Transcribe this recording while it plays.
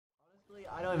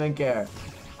I don't even care.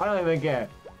 I don't even care.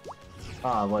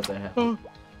 Oh, what the hell?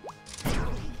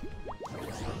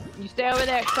 You stay over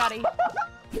there, Scotty.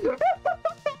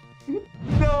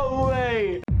 No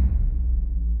way!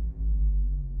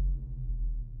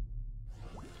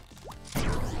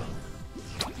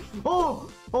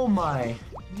 Oh! Oh my!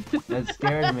 That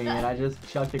scared me and I just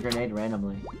chucked a grenade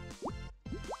randomly.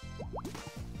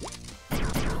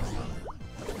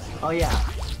 Oh yeah.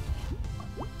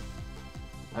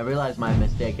 I realized my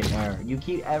mistake and error. You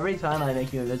keep every time I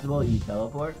make you invisible, you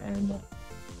teleport, and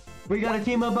we gotta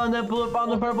team up on the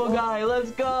purple guy.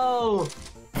 Let's go!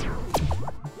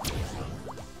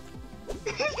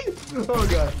 Oh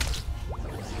god!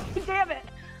 Damn it!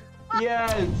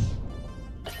 Yes!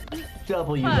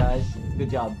 Double, you guys. Good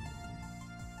job.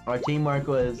 Our teamwork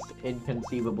was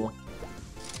inconceivable.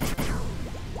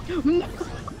 Get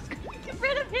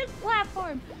rid of his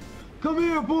platform! Come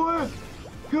here, boy!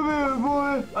 Come here,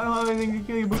 boy! I don't have anything to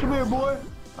kill you, but come here, boy!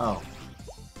 Oh.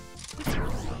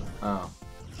 Oh.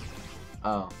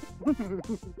 Oh.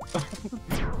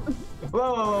 Whoa,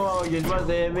 whoa, whoa, whoa, you're supposed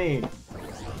to hit me.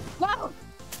 Whoa!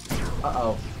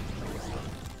 Uh-oh.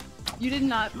 You did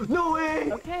not. No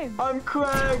way! Okay. I'm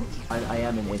cracked! I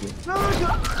am an idiot. No, no.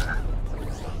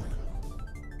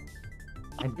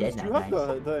 I'm dead now, Do you have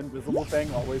the invisible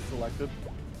thing always selected?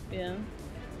 Yeah.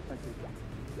 I see.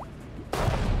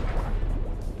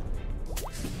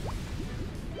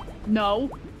 No.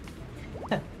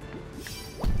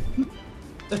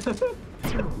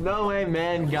 No way,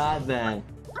 man got that.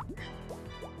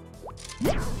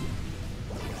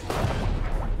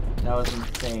 That was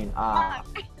insane. Ah.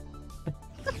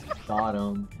 Got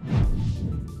him.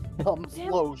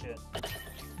 Explosion.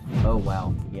 Oh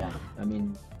wow. Yeah. I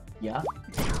mean, yeah.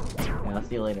 Yeah. I'll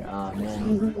see you later. Ah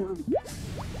man.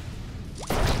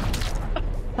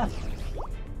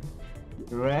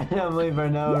 Randomly for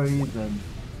no reason.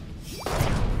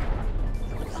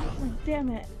 Oh, damn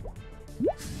it.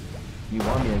 You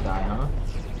want me to die, huh?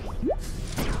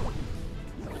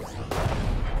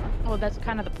 Oh, that's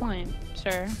kind of the point,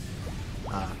 sir.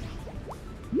 Ah.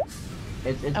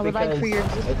 It's I would because like for your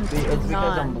existence it's because I'm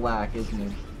non. black, isn't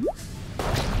it?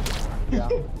 Yeah.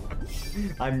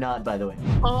 I'm not, by the way.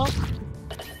 Oh.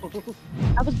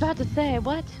 I was about to say,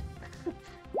 what?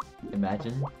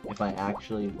 Imagine if I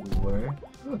actually were.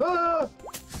 Ah!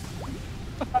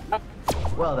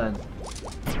 Well then.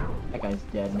 That guy's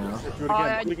dead now. Do it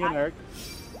again, do it again, Eric.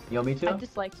 You want me to? I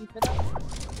dislike you for that.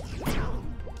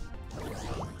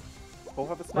 We'll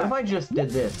have a What if snack. I just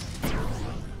did this?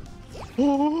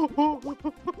 No!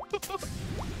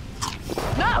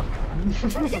 I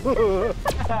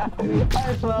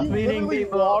love You meeting literally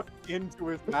people. walked into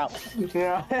his mouth.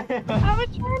 Yeah. I was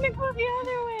trying to go the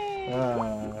other way.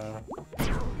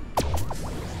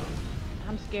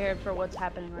 I'm scared for what's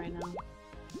happening right now.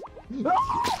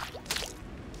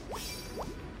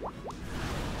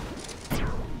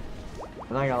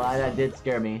 I'm not gonna lie, that did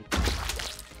scare me.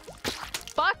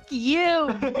 Fuck you!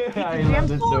 I love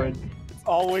this sword. It's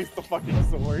always the fucking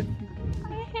sword.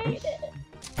 I hate it.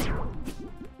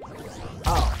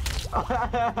 Oh.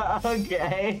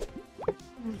 Okay.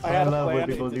 I love when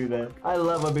people do that. I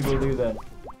love when people do that.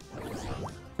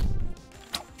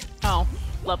 Oh,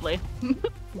 lovely.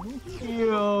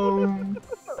 Yo.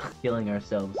 Killing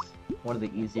ourselves. One of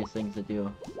the easiest things to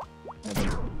do.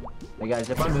 Ever. Hey guys,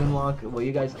 if I moonwalk, will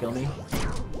you guys kill me?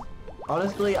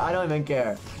 Honestly, I don't even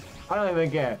care. I don't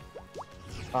even care.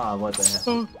 Ah, oh, what the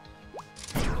hell?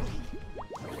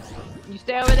 You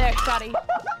stay over there, Scotty.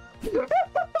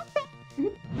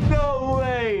 No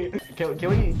way! Can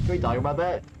we talk about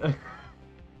that?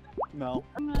 No.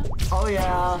 Oh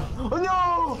yeah. Oh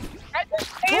no! I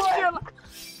just saved your life.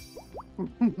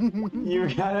 You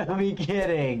gotta be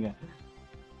kidding.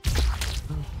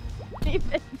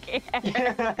 Even care.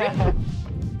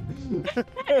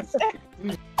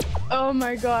 Oh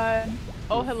my god.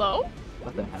 Oh, hello?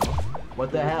 What the hell?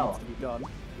 What the hell? To be done.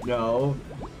 No.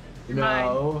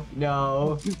 No.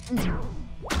 No.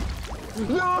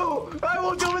 No! I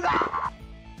won't do that!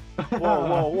 Whoa,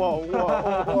 whoa, whoa,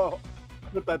 whoa, whoa.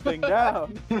 Put that thing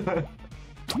down.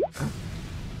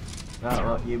 Oh,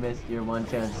 well, you missed your one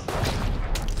chance.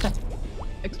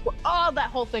 Oh, that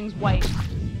whole thing's white.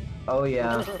 Oh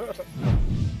yeah.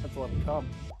 Let's let him come.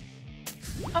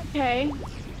 Okay.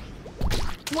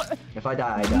 What? If I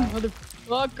die, I die.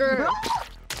 Motherfucker.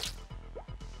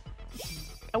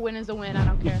 A win is a win, I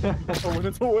don't care. A win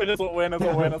is a win, it's a win, it's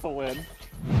a win, it's a win.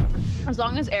 As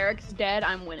long as Eric's dead,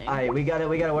 I'm winning. Alright, we gotta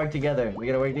work together. We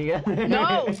gotta work together.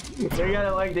 No! We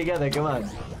gotta work together, come on.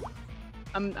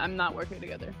 I'm not working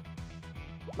together.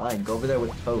 Fine, go over there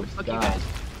with toast. Fuck you God. guys.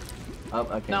 Oh,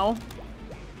 okay. No.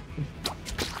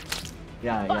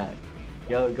 Yeah.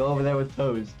 Go over there with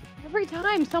Toes. Every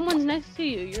time someone's next to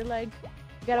you, you're like,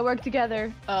 we gotta work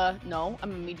together. No,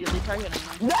 I'm immediately targeting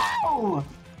them. No!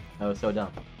 That was so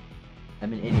dumb.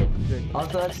 I'm an idiot.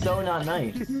 Also, that's so not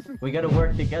nice. We gotta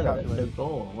work together. That's the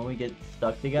goal. When we get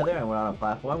stuck together and we're on a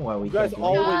platform where we You guys can't do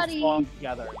always Scotty. spawn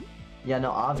together. Yeah,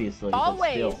 no, obviously. but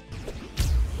Always. still.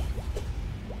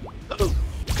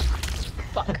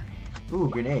 Fuck. Ooh,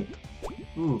 grenade.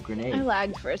 Ooh, grenade. I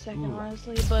lagged for a second, Ooh.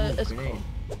 honestly, but Ooh, it's grenade.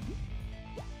 cool.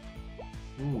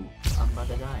 Ooh, I'm about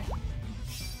to die.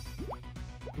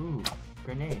 Ooh,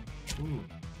 grenade. Ooh,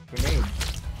 grenade.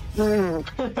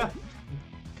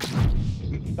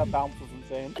 That bounce was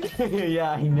insane.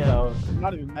 Yeah, I know. I'm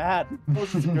not even mad. That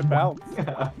was just a good bounce.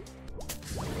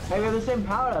 Hey, we have the same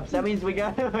power-ups. That means we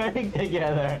got to work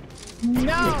together.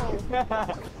 No!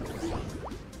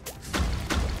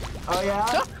 Oh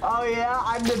yeah? Oh yeah?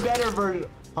 I'm the better version.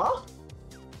 Huh?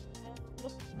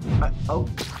 Oh,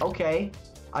 okay.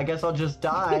 I guess I'll just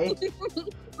die.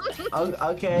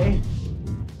 Okay.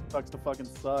 Sucks to fucking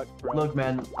suck, bro. Look,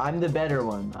 man, I'm the better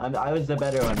one. I was the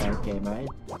better one in that game, right?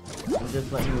 I'm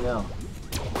just letting you know.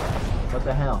 What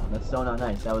the hell? That's so not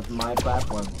nice. That was my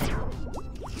platform.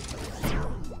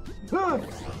 Ah!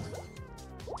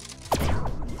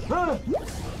 Ah!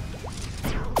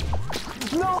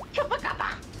 No!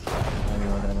 I don't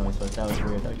know what that noise was. That was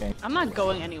weird. Okay. I'm not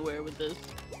going anywhere with this.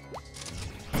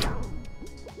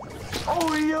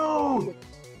 Oh, yo!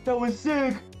 That was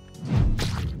sick!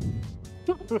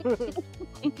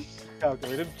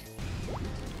 Calculated.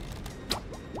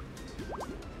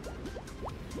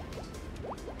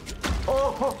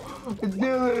 Oh,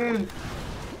 dude!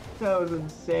 That was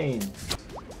insane.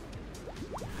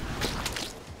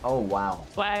 Oh, wow.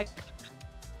 Swag.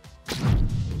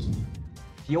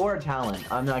 Pure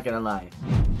talent, I'm not gonna lie.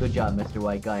 Good job, Mr.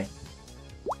 White Guy.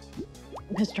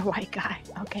 Mr. White Guy.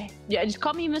 Okay. Yeah, just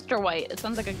call me Mr. White. It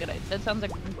sounds like a good idea. That sounds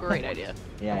like a great idea.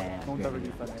 Yeah. No one's ever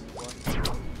used that name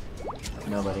before.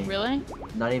 Nobody. Really?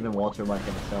 Not even Walter White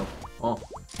himself. Oh.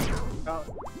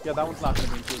 Yeah, that one's not gonna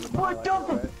be included. in my What life,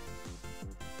 the- right?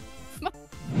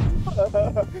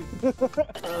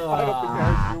 I don't think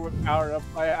I knew what power up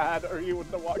I had, or you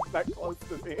wouldn't have walked that close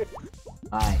to me.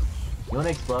 Hi. You wanna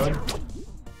explode?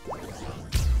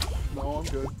 No, I'm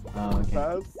good. Oh, okay.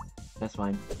 Pass. Oh. That's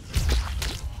fine.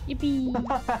 Yippee.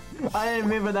 I didn't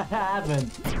remember that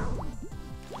happened.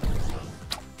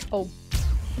 Oh.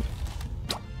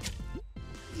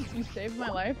 You saved my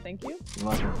life, thank you. You're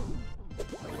welcome.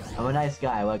 I'm a nice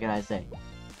guy, what can I say?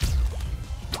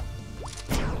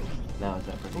 That was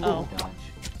a pretty good Oh. dodge.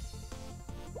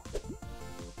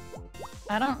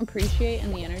 I don't appreciate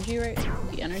the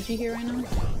energy here right now.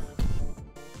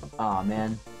 Aw,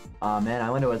 man. Aw, man, I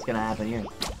wonder what's gonna happen here.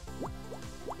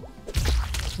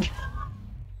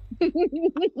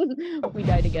 We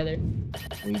die together.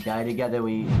 We die together,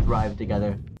 we thrive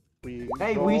together.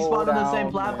 Hey, we go spawned on the same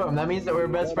down, platform. That means that we're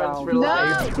best Go friends down. for No!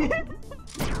 life.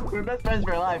 We're best friends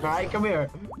for life, alright? Come here.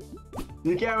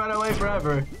 You can't run away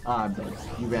forever. Ah, I'm dead.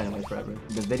 You ran away forever.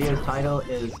 The video's title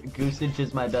is Goosedge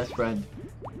is my best friend.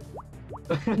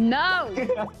 No!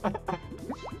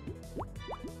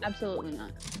 Absolutely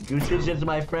not. Goosedge is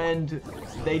my friend.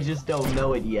 They just don't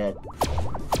know it yet.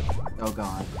 Oh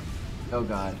god. Oh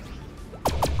god.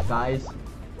 Guys,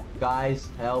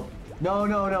 help. No,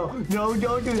 don't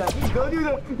do that. Don't do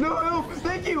that. No,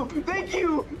 thank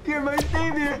you. You're my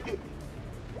savior.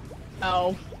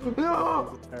 Oh.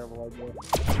 No. Terrible idea.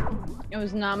 It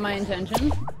was not my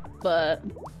intention, but...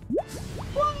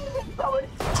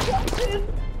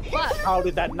 What? How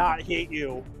did that not hit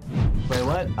you? Wait,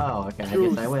 what? Oh, okay, I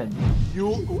Dude. guess I win.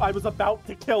 I was about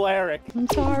to kill Eric. I'm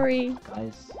sorry.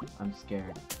 Guys, I'm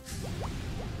scared.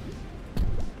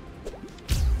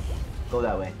 Go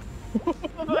that way.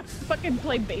 Fucking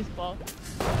play baseball.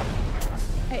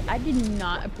 Hey, I did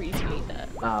not appreciate that.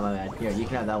 Ah, my bad. Here, you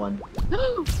can have that one.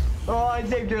 Oh, I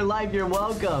saved your life. You're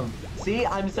welcome. See,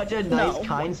 I'm such a nice, No.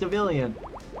 kind civilian.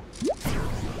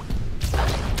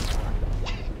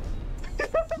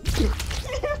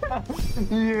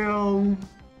 Yo.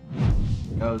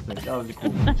 That was a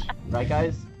cool match. Right,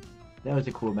 guys? That was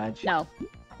a cool match. No.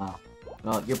 Oh.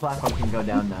 Well, your platform can go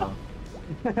down now.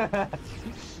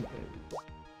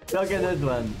 Suck at this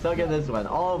one. Suck at this one.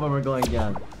 All of them are going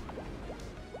down.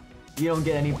 You don't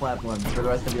get any platforms for the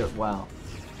rest of your... Wow.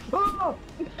 Oh!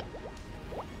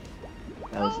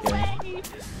 That was scary.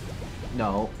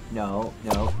 No.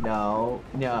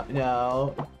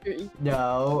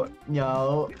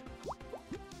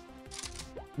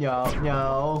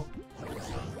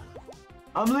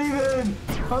 I'm leaving!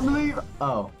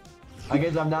 Oh. I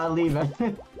guess I'm not leaving.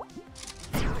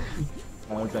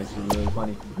 That was actually really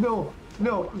funny. No!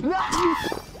 No! No!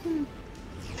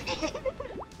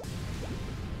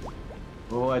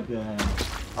 What the heck?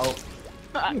 Oh.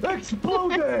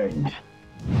 Exploding!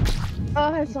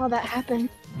 Oh, I saw that happen.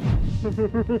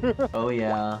 Oh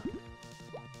yeah.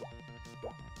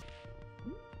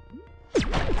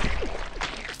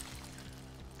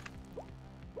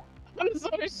 I'm so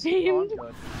ashamed.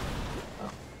 Oh,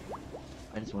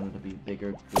 I just wanted to be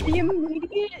bigger.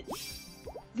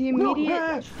 The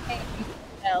immediate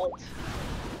felt.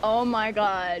 Oh my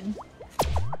god.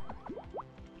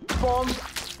 Bomb!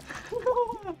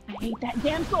 I hate that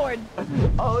damn sword.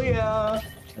 Oh yeah!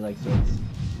 I like swords.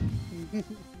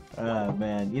 Oh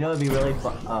man, you know it'd be really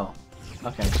fun. Oh,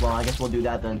 okay. Well, I guess we'll do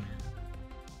that then.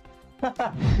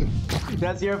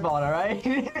 That's your fault, all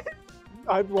right?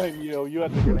 I blame you. You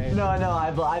had the grenade. No,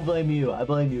 I blame you. I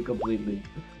blame you completely.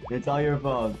 It's all your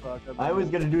fault. I was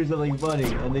gonna do something funny,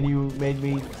 and then you made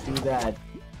me do that.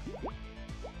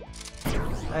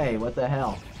 Hey, what the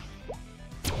hell?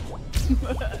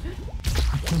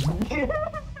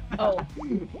 Oh.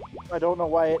 I don't know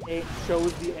why it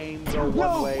shows the aim go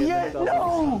one way and then it doesn't.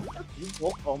 No! You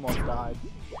both almost died.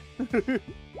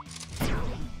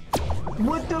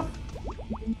 What the?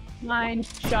 Mine,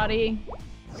 shoddy.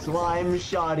 Slime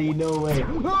shoddy, no way.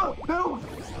 Oh, no!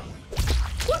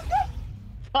 What the?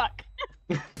 Fuck.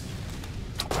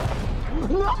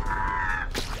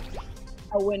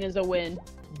 A win is a win.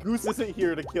 Goose isn't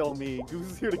here to kill me.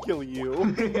 Goose is here to kill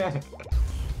you.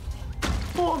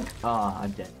 Fuck! Ah,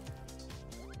 I'm dead.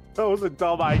 That was a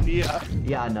dumb idea.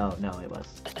 Yeah, no, it was.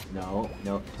 No,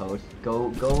 Toast. Go.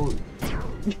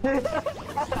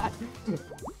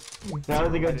 That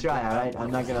was a good try, alright?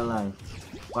 I'm not gonna lie.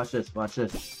 Watch this.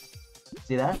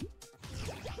 See that?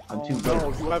 I'm too good.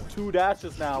 No, you have 2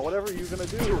 dashes now. Whatever are you gonna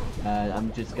do?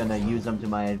 I'm just gonna use them to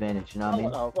my advantage, you know what I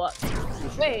mean? Oh, What?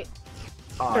 Wait.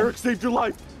 Oh, Eric saved your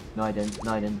life. no, I didn't.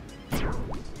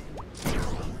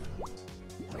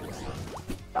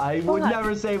 I would Fuck.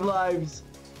 never save lives.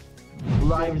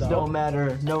 Lives don't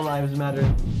matter. No lives matter.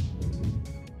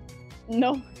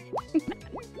 No.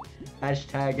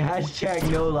 Hashtag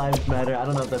no lives matter. I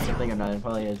don't know if that's a thing or not. It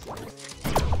probably is.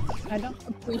 I don't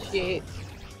appreciate.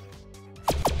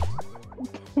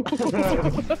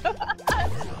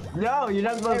 No, you're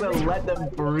not supposed to let them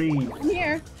breathe. Come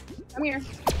here.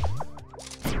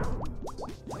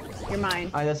 You're mine.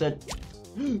 Alright, that's it.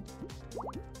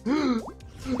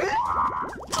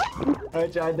 I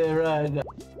tried to run.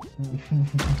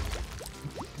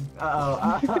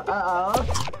 Uh-oh.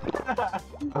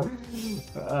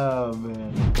 Oh,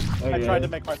 man. Okay. I tried to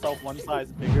make myself one size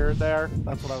bigger there.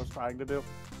 That's what I was trying to do.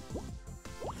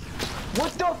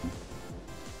 What the?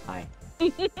 Hi.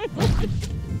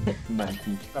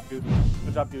 Monkey.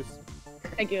 Good job, Goose.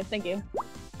 Thank you.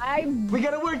 We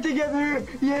gotta work together!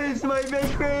 Yes, my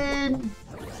best friend!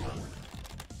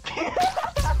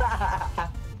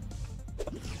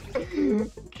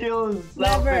 Kill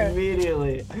himself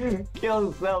immediately.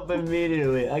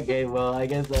 Okay, well, I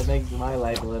guess that makes my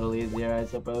life a little easier, I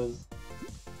suppose.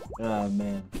 Oh,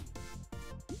 man.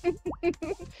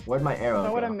 Where'd my arrow I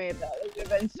go? would have made that. It would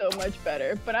have been so much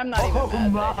better, but I'm not even Oh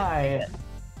mad. my!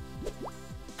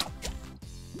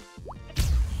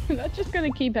 That's just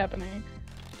gonna keep happening.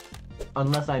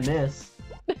 Unless I miss.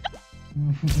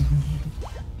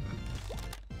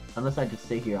 Unless I just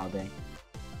stay here all day.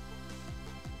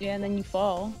 Yeah, and then you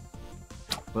fall.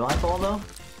 Will I fall though?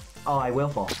 Oh, I will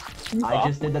fall. I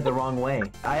just did that the wrong way.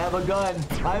 I have a gun!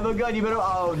 You better-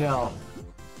 Oh no.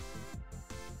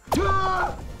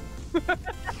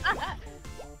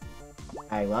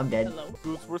 Alright, well I'm dead. Hello.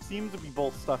 Goose, we seem to be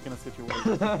both stuck in a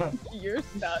situation. You're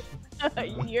stuck.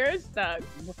 You're stuck.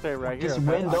 We'll stay right here. Just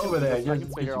okay? wind I can over do there. this. I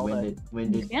can stay here all day.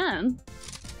 Wind You it. can.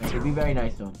 Okay, be very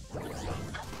nice to him.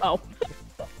 Oh.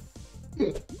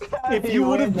 If you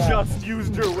would have win that. just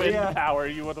used your wind Yeah. power,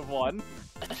 you would have won.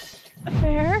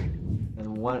 Fair.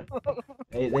 And one,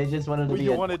 they just wanted to Well, be.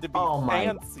 you wanted to be oh my!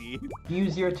 fancy.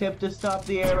 Use your tip to stop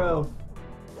the arrow.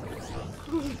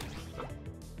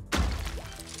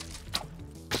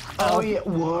 Oh yeah!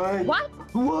 What?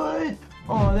 What?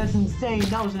 Oh, that's insane!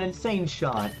 That was an insane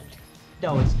shot.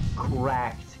 That was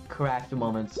cracked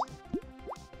moments.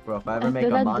 Bro, if I ever make a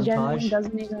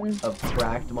montage of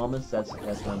cracked moments, that's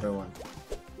number one.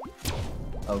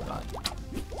 Oh god.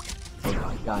 Oh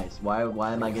god, guys, why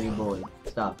am I getting bullied?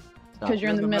 Stop. Because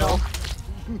you're in the middle.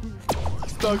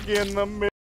 Stuck in the middle.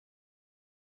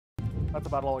 That's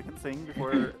about all I can sing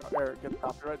before Eric gets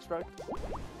copyright strike.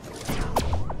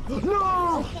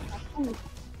 No!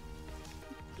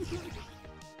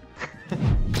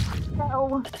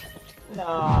 No.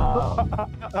 No.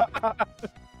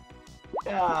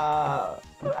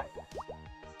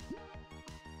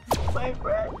 My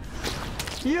friend.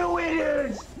 You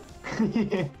idiots!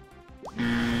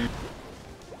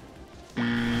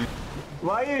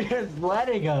 Why are you just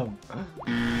letting him?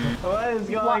 What is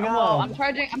going on? Well,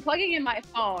 I'm plugging in my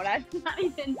phone. I'm not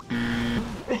even.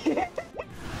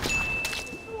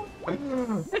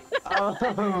 Oh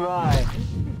my.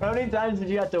 How many times did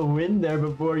you have to win there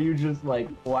before you just like,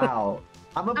 wow.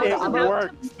 I'm gonna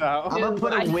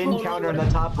put a win counter in the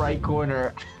top right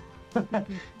corner.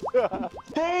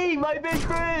 Hey, my best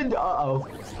friend! Uh-oh.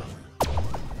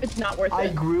 It's not worth it. I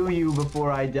grew you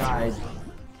before I died.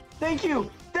 Thank you!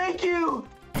 Thank you!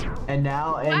 And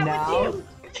now, and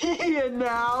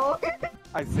now...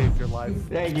 I saved your life.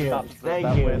 Thank you. Thank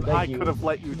I you. could have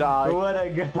let you die. What a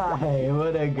guy.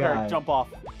 What a guy. Eric, jump off.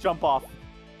 Jump off.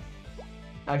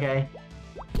 Okay.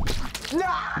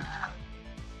 Nah!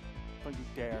 Don't you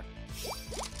dare.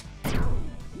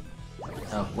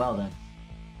 Oh, well then.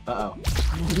 Uh-oh.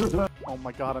 Oh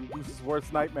my god, I'm Goose's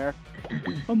worst nightmare.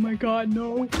 Oh my god,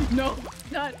 no. No,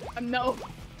 not. No.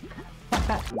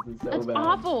 This is so That's bad.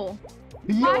 awful.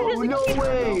 Yo, no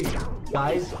way!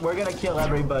 Guys, we're gonna kill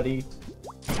everybody.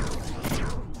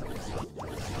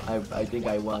 I think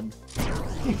I won.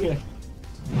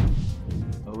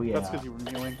 Oh yeah. That's because you were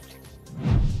mewing.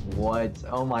 What?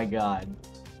 Oh my god.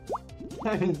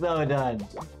 I'm so done.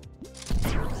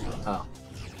 Oh.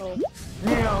 Oh.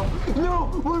 No! No!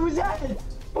 What was that?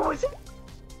 What was it?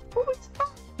 What was that?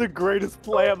 The greatest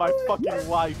play of my fucking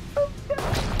life.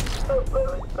 What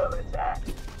was that?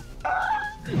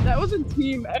 That was a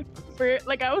team effort.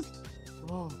 Like, I was.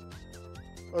 Oh.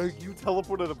 Like, you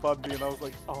teleported above me and I was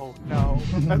like, oh no.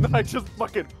 And then I just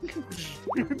fucking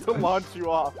to launch you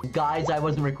off. Guys, I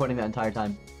wasn't recording that entire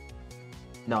time.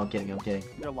 No, I'm kidding, I'm kidding.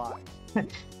 You're lying.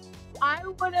 I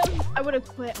would have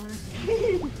quit,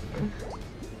 honestly.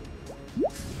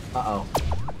 Uh-oh.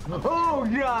 Oh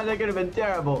god, that could have been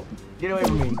terrible. Get away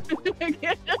from me.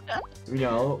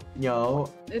 No, no.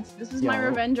 This is my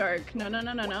revenge arc. No. No,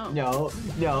 no, no!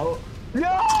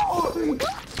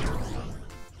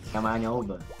 Come on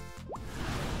over.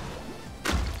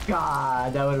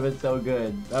 God, that would have been so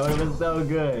good. That would have been so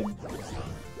good.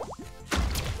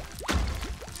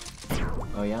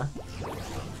 Oh yeah?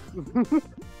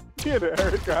 Kid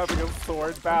Eric having a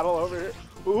sword battle over here.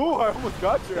 Ooh, I almost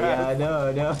got your ass. Yeah,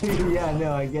 no. Yeah,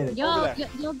 no, I get it. You'll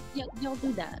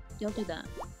do that. You'll do that.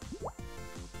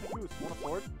 Hey, Goose, want a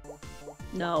sword?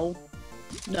 No,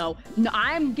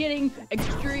 I'm getting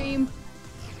extreme.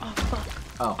 Oh fuck.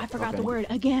 Oh, I forgot okay. the word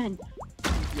again.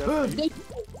 Yes.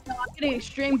 No, I'm getting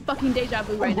extreme fucking deja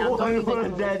vu right now. What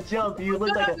was that jump? You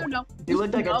look like no. You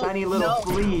look like a tiny little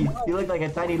flea. You look like a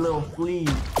tiny little flea.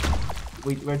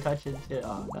 We're touching shit.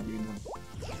 Oh, not even one.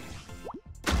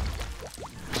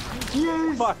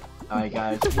 Yes! Fuck. Alright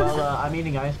guys, well I'm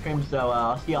eating ice cream, so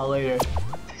I'll see y'all later.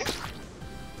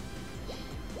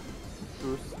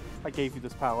 Goose, I gave you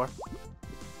this power.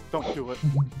 Don't do it.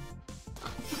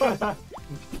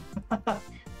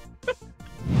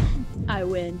 I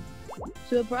win.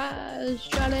 Surprise,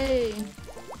 Charlie!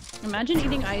 Imagine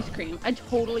eating ice cream. I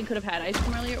totally could have had ice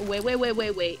cream earlier.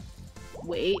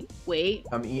 Wait.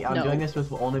 I'm doing this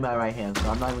with only my right hand, so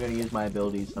I'm not even gonna use my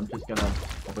abilities. I'm just gonna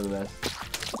hope for the best.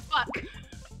 Fuck.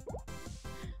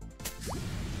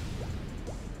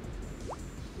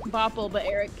 Bopple, but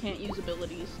Eric can't use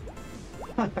abilities.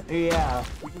 Yeah.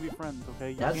 We can be friends,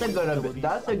 okay? That's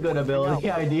a good ability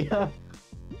idea.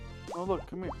 Oh look,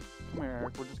 come here. Come here,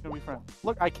 Eric. We're just gonna be friends.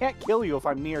 Look, I can't kill you if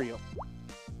I'm near you.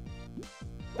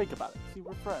 Think about it. See,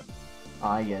 we're friends. Oh,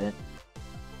 I get it.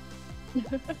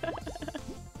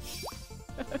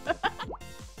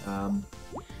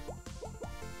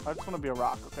 I just want to be a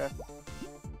rock, okay?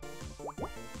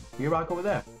 You rock over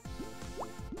there.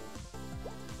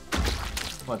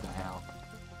 What the hell?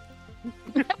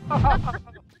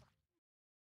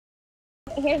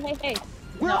 Hey.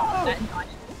 No,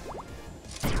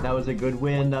 That was a good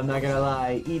win, I'm not gonna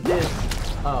lie. Eat this.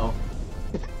 Oh.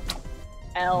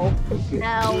 L.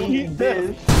 Eat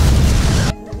this.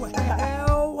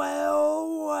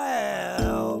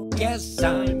 Well. Guess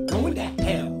I'm going to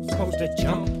hell. Supposed to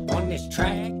jump on this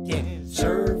track and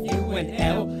serve you an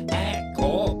L. Act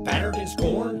all battered and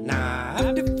scorned. Nah,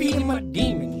 I defeated my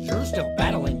demons.